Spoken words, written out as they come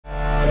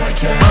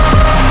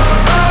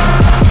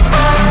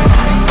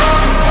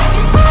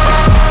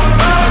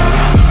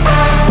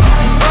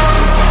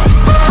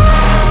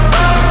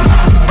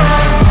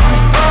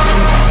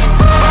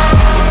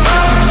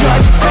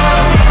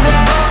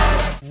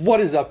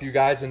What is up, you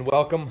guys, and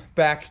welcome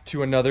back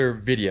to another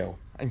video.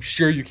 I'm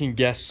sure you can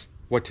guess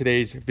what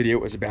today's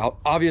video is about,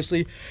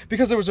 obviously,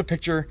 because there was a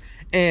picture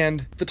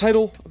and the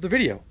title of the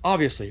video,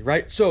 obviously,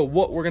 right? So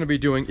what we're going to be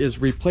doing is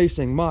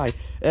replacing my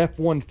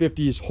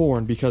F-150's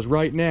horn, because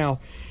right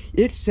now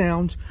it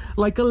sounds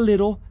like a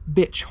little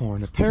bitch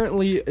horn.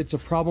 Apparently it's a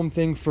problem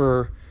thing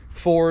for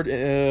Ford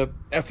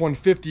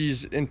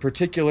F-150s in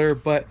particular,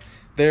 but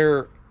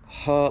their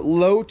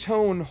low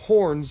tone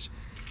horns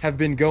have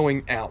been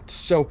going out.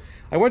 So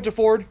I went to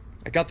Ford,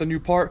 I got the new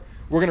part,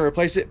 we're gonna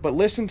replace it, but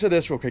listen to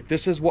this real quick.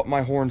 This is what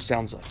my horn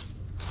sounds like.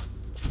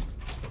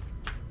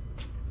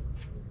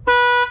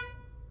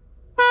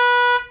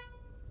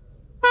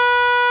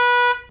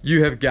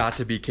 You have got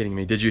to be kidding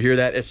me. Did you hear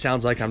that? It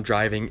sounds like I'm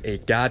driving a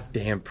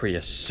goddamn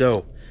Prius.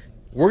 So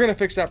we're gonna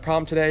fix that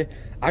problem today.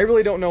 I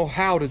really don't know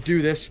how to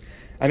do this.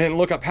 I didn't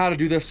look up how to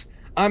do this.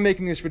 I'm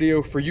making this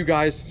video for you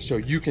guys so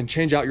you can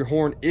change out your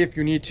horn if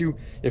you need to,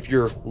 if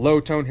your low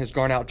tone has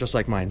gone out just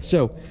like mine.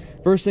 So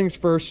first things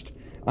first,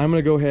 I'm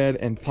gonna go ahead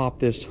and pop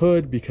this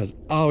hood because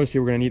obviously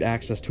we're gonna need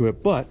access to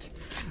it. But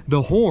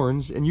the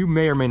horns, and you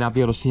may or may not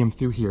be able to see them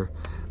through here,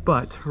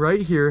 but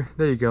right here,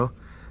 there you go.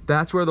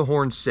 That's where the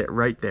horns sit,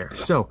 right there.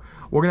 So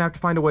we're gonna have to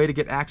find a way to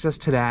get access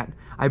to that.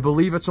 I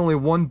believe it's only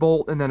one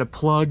bolt and then a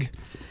plug,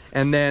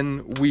 and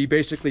then we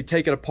basically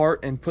take it apart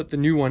and put the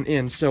new one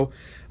in. So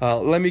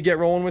let me get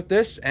rolling with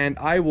this and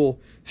I will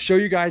show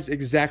you guys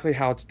exactly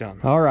how it's done.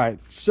 All right,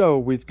 so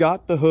we've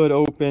got the hood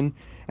open,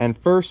 and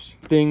first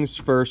things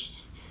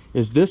first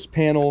is this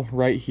panel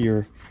right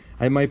here.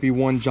 It might be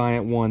one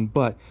giant one,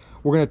 but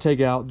we're gonna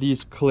take out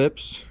these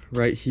clips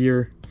right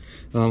here.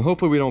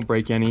 Hopefully we don't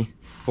break any,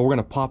 but we're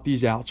gonna pop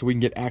these out so we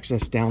can get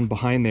access down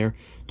behind there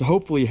to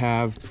hopefully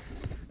have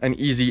an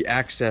easy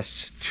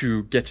access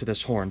to get to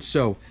this horn.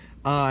 So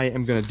I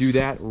am gonna do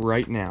that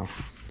right now.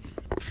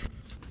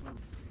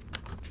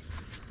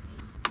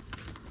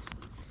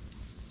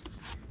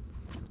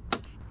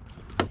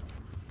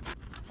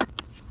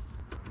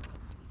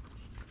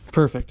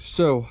 Perfect.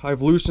 So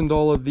I've loosened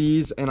all of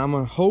these, and I'm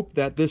gonna hope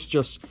that this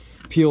just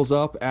peels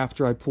up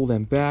after I pull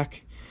them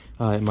back.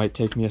 It might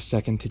take me a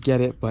second to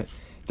get it, but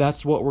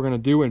that's what we're gonna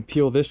do, and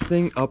peel this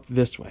thing up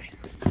this way.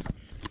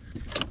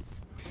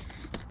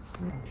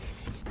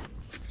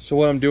 So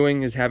what I'm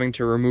doing is having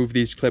to remove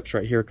these clips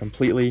right here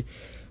completely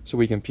so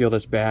we can peel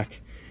this back.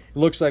 It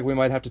looks like we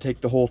might have to take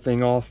the whole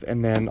thing off,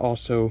 and then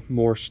also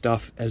more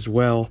stuff as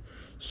well.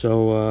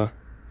 So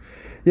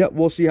yeah,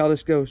 we'll see how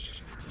this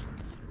goes.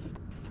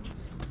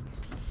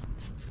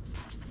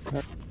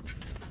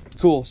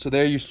 Cool, so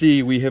there you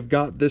see we have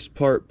got this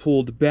part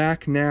pulled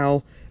back.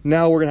 Now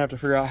we're gonna have to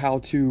figure out how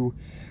to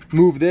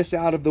move this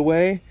out of the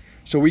way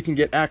so we can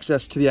get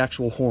access to the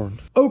actual horn.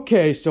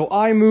 Okay, so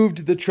I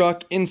moved the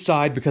truck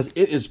inside because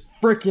it is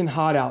freaking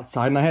hot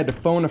outside, and I had to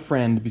phone a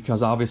friend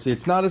because obviously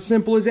it's not as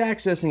simple as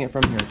accessing it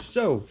from here.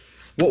 So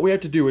what we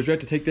have to do is we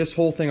have to take this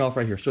whole thing off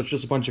right here. So it's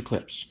just a bunch of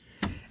clips.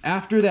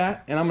 After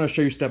that, and I'm gonna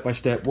show you step by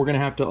step, we're gonna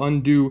have to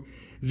undo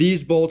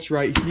these bolts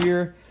right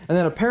here, and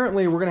then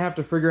apparently we're gonna have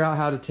to figure out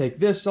how to take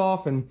this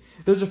off, and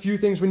there's a few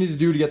things we need to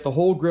do to get the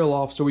whole grill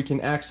off so we can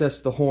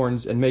access the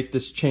horns and make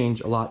this change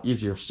a lot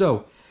easier.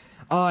 So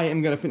I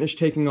am gonna finish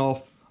taking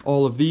off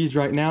all of these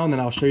right now, and then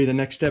I'll show you the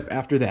next step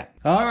after that.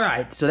 All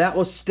right, so that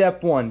was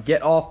step one.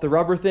 Get off the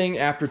rubber thing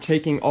after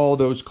taking all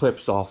those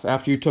clips off.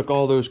 After you took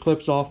all those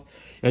clips off,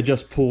 it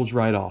just pulls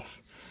right off.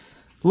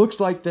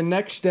 Looks like the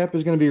next step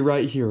is gonna be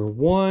right here.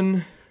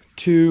 1,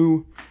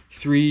 2,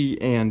 3,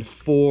 and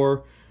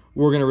 4.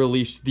 We're gonna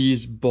release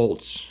these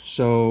bolts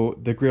so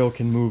the grill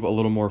can move a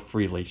little more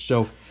freely.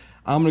 So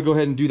I'm gonna go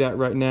ahead and do that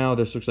right now.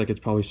 This looks like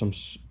it's probably some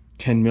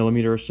 10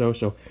 millimeter or so.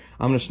 So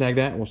I'm gonna snag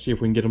that and we'll see if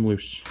we can get them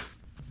loose.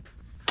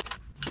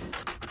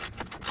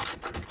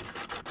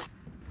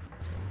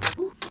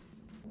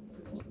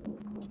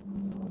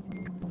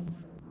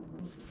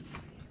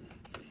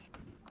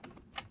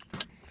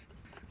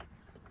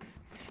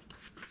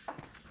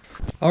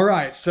 All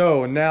right,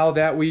 so now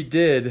that we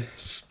did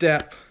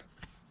step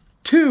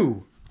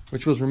 2,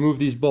 which was remove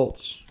these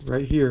bolts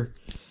right here.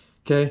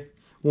 Okay,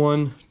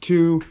 1,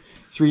 2,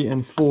 3,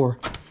 and 4.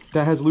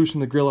 That has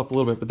loosened the grill up a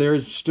little bit, but there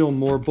is still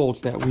more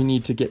bolts that we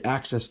need to get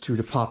access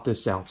to pop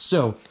this out.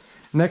 So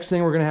next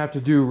thing we're gonna have to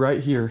do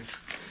right here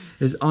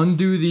is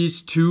undo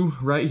these two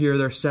right here.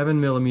 They're 7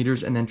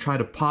 millimeters, and then try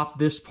to pop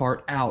this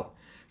part out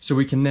so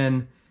we can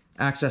then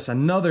access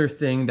another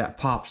thing that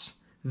pops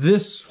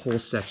this whole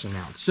section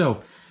out.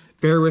 So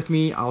bear with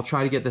me, I'll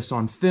try to get this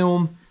on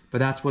film, but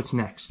that's what's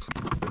next.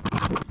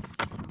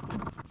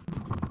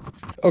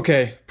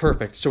 Okay,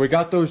 perfect. So we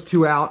got those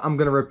two out. I'm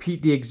gonna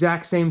repeat the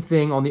exact same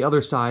thing on the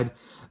other side,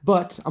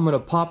 but I'm gonna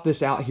pop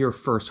this out here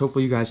first.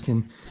 Hopefully you guys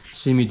can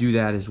see me do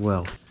that as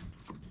well.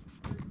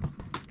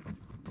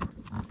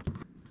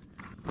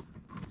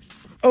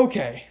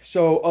 Okay,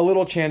 so a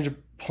little change of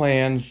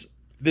plans.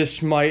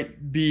 This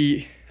might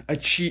be a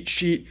cheat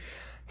sheet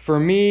for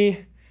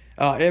me.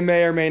 It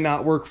may or may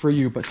not work for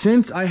you, but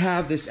since I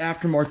have this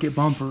aftermarket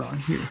bumper on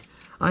here,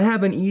 I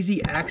have an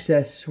easy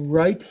access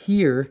right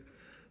here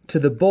to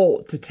the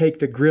bolt to take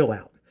the grill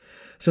out.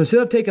 So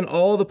instead of taking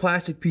all the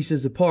plastic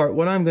pieces apart,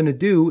 what I'm gonna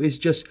do is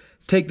just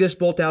take this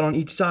bolt out on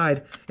each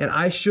side, and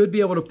I should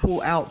be able to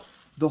pull out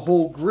the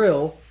whole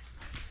grill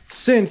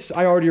since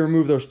I already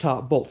removed those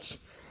top bolts.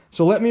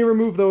 So let me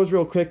remove those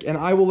real quick and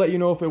I will let you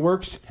know if it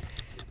works.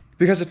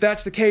 Because if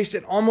that's the case,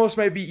 it almost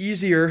might be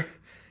easier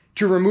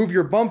to remove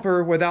your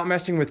bumper without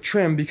messing with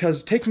trim,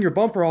 because taking your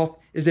bumper off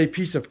is a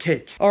piece of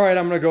cake. All right,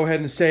 I'm gonna go ahead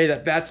and say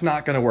that that's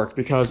not gonna work,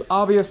 because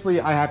obviously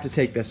I have to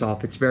take this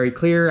off. It's very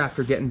clear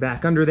after getting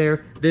back under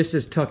there, this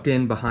is tucked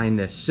in behind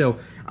this. So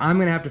I'm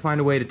gonna have to find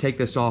a way to take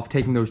this off.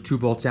 Taking those 2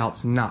 bolts out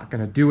is not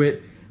gonna do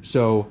it.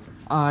 So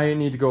I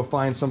need to go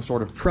find some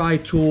sort of pry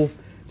tool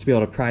to be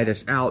able to pry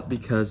this out,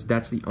 because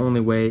that's the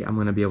only way I'm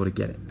gonna be able to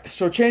get it.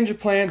 So change of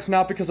plans,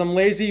 not because I'm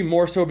lazy,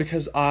 more so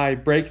because I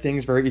break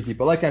things very easy.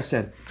 But like I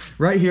said,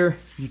 right here,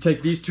 you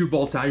take these 2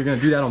 bolts out. You're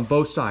gonna do that on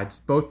both sides,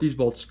 both these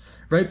bolts.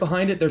 Right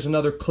behind it, there's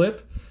another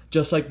clip,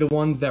 just like the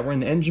ones that were in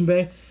the engine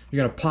bay.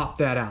 You're gonna pop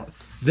that out.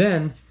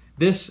 Then,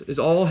 this is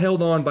all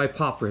held on by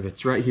pop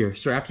rivets right here.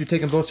 So after you've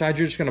taken both sides,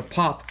 you're just gonna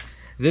pop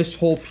this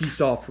whole piece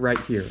off right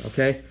here,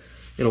 okay?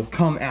 It'll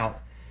come out.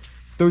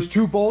 Those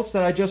 2 bolts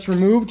that I just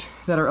removed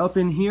that are up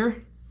in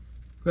here,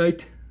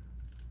 right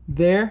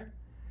there,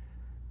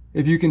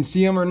 if you can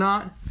see them or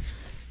not,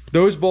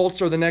 those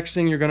bolts are the next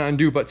thing you're gonna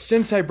undo. But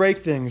since I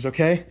break things,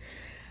 okay,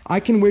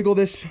 I can wiggle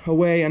this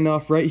away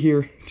enough right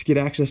here to get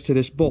access to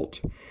this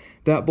bolt.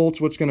 That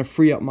bolt's what's gonna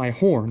free up my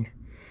horn.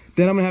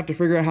 Then I'm gonna have to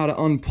figure out how to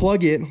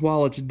unplug it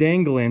while it's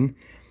dangling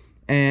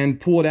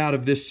and pull it out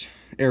of this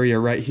area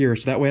right here.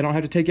 So that way I don't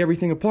have to take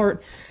everything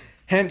apart,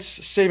 hence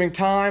saving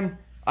time.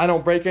 I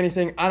don't break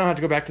anything. I don't have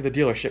to go back to the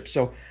dealership.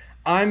 So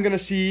I'm gonna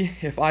see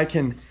if I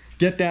can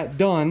get that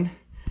done.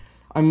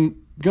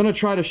 I'm gonna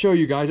try to show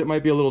you guys. It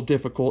might be a little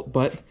difficult,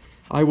 but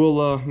I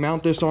will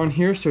mount this on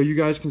here so you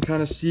guys can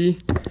kind of see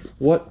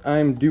what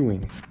I'm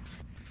doing.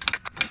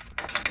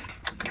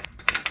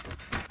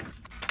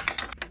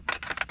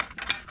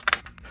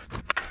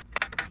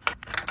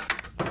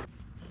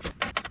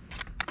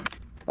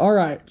 All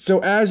right, so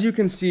as you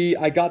can see,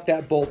 I got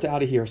that bolt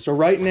out of here. So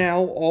right now,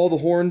 all the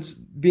horn's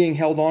being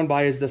held on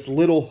by is this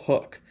little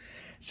hook.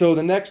 So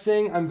the next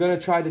thing I'm gonna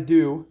try to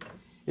do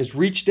is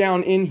reach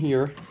down in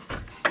here,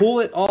 pull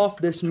it off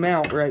this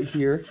mount right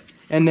here,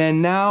 and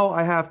then now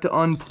I have to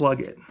unplug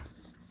it.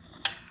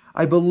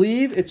 I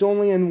believe it's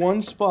only in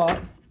one spot,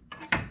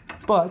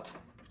 but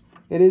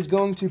it is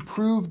going to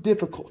prove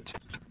difficult.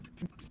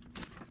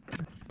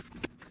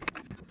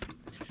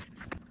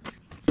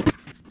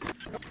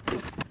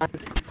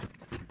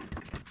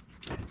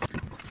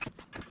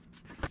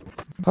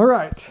 All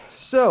right,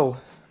 so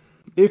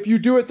if you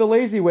do it the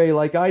lazy way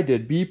like I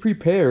did, be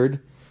prepared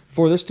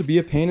for this to be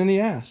a pain in the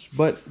ass.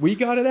 But we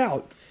got it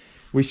out.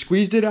 We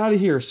squeezed it out of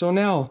here. So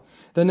now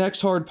the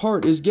next hard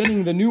part is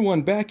getting the new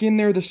one back in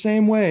there the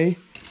same way,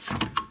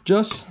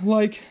 just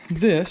like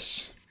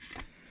this,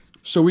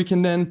 so we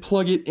can then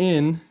plug it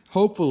in,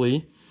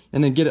 hopefully,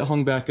 and then get it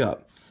hung back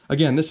up.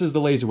 Again, this is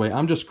the lazy way.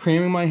 I'm just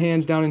cramming my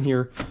hands down in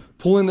here,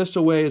 pulling this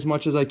away as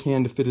much as I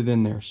can to fit it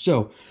in there.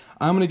 So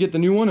I'm gonna get the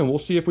new one and we'll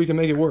see if we can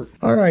make it work.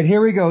 All right,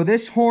 here we go.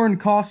 This horn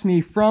cost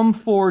me from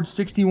Ford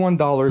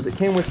 $61. It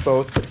came with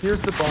both, but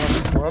here's the box.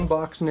 We're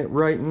unboxing it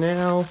right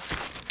now.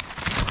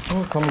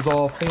 Oh, it comes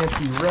all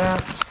fancy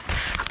wrapped.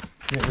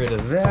 Get rid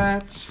of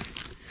that.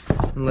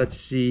 And let's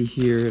see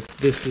here if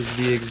this is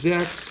the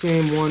exact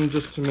same one,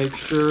 just to make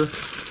sure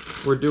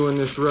we're doing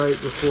this right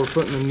before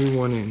putting the new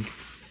one in.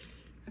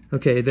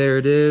 Okay, there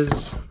it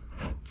is.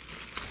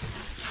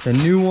 The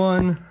new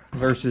one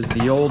versus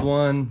the old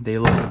one. They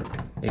look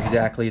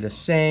exactly the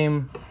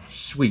same.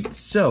 Sweet.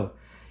 So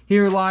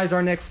here lies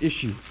our next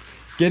issue.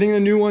 Getting the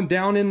new one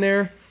down in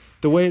there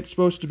the way it's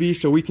supposed to be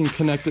so we can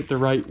connect it the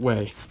right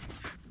way.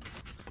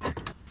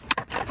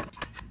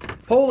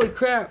 Holy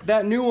crap,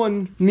 that new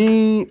one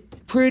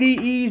pretty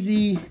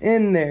easy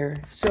in there.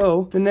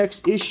 So the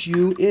next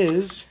issue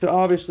is to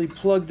obviously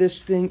plug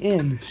this thing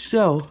in.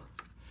 So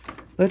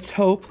let's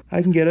hope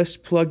I can get us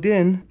plugged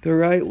in the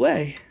right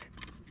way.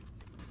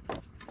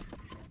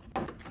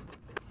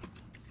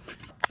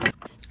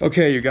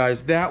 Okay, you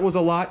guys, that was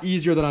a lot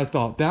easier than I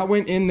thought. That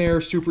went in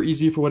there super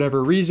easy for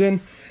whatever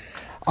reason.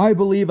 I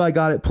believe I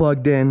got it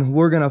plugged in.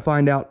 We're gonna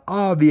find out,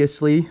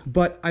 obviously,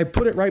 but I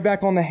put it right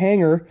back on the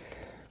hanger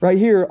right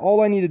here.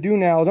 All I need to do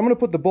now is I'm gonna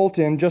put the bolt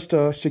in just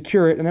to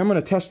secure it, and I'm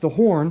gonna test the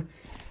horn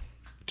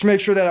to make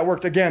sure that it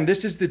worked. Again,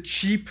 this is the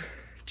cheap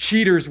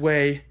cheater's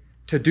way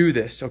to do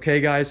this, okay,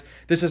 guys?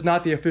 This is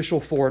not the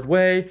official Ford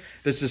way.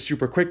 This is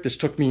super quick. This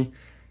took me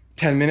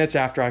 10 minutes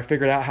after I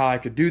figured out how I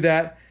could do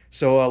that.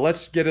 So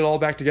let's get it all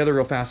back together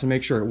real fast and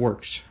make sure it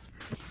works.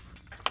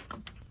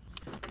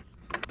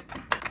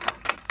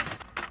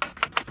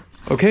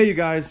 Okay, you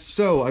guys,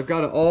 so I've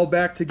got it all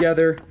back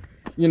together,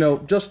 you know,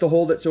 just to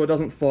hold it so it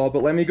doesn't fall,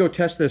 but let me go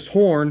test this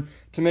horn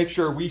to make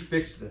sure we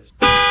fix this.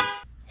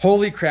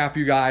 Holy crap,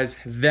 you guys,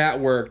 that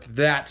worked.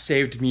 That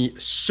saved me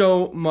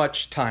so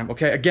much time,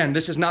 okay? Again,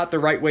 this is not the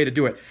right way to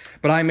do it,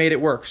 but I made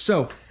it work.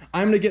 So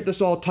I'm gonna get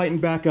this all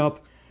tightened back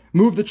up,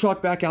 move the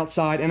truck back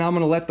outside, and I'm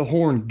gonna let the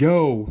horn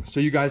go so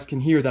you guys can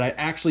hear that I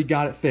actually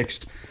got it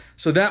fixed.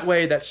 So that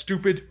way, that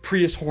stupid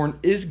Prius horn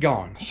is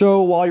gone.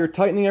 So while you're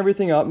tightening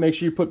everything up, make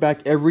sure you put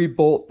back every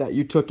bolt that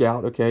you took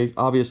out, okay?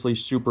 Obviously,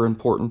 super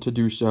important to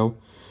do so.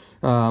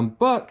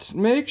 But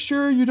make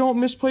sure you don't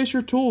misplace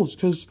your tools,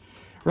 because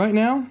right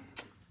now,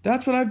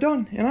 that's what I've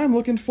done. And I'm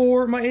looking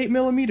for my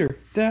 8mm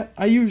that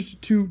I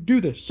used to do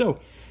this. So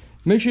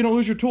make sure you don't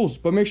lose your tools,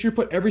 but make sure you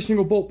put every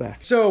single bolt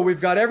back. So we've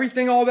got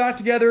everything all back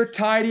together,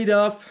 tidied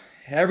up.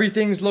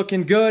 Everything's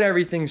looking good.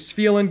 Everything's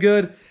feeling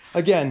good.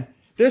 Again,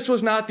 this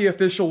was not the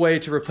official way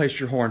to replace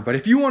your horn, but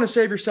if you want to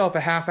save yourself a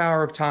half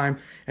hour of time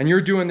and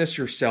you're doing this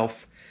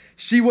yourself,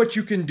 see what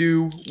you can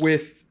do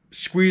with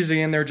squeezing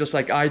in there just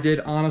like I did.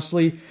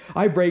 Honestly,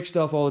 I break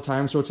stuff all the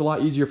time, so it's a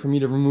lot easier for me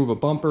to remove a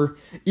bumper.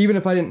 Even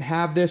if I didn't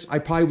have this, I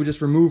probably would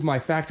just remove my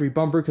factory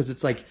bumper because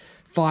it's like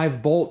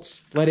 5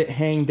 bolts, let it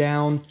hang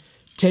down,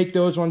 take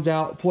those ones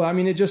out, pull. I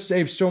mean, it just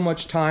saves so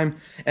much time,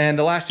 and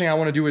the last thing I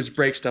want to do is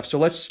break stuff. So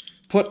let's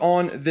put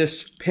on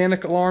this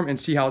panic alarm and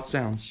see how it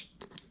sounds.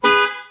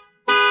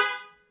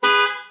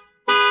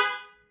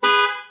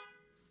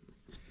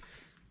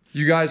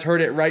 You guys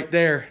heard it right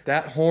there.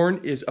 That horn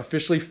is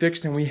officially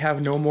fixed and we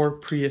have no more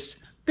Prius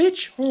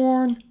bitch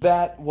horn.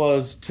 That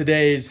was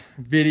today's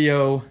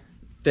video.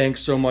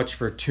 Thanks so much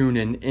for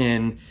tuning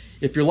in.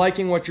 If you're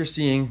liking what you're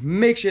seeing,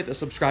 make sure you hit the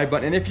subscribe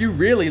button. And if you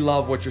really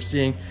love what you're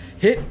seeing,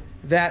 hit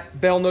that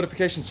bell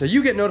notification so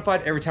you get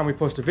notified every time we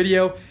post a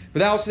video. But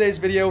that was today's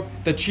video,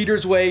 the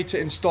cheater's way to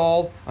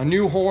install a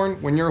new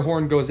horn when your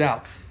horn goes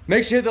out.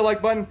 Make sure you hit the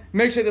like button,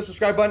 make sure you hit the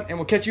subscribe button, and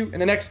we'll catch you in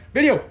the next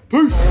video.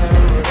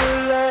 Peace!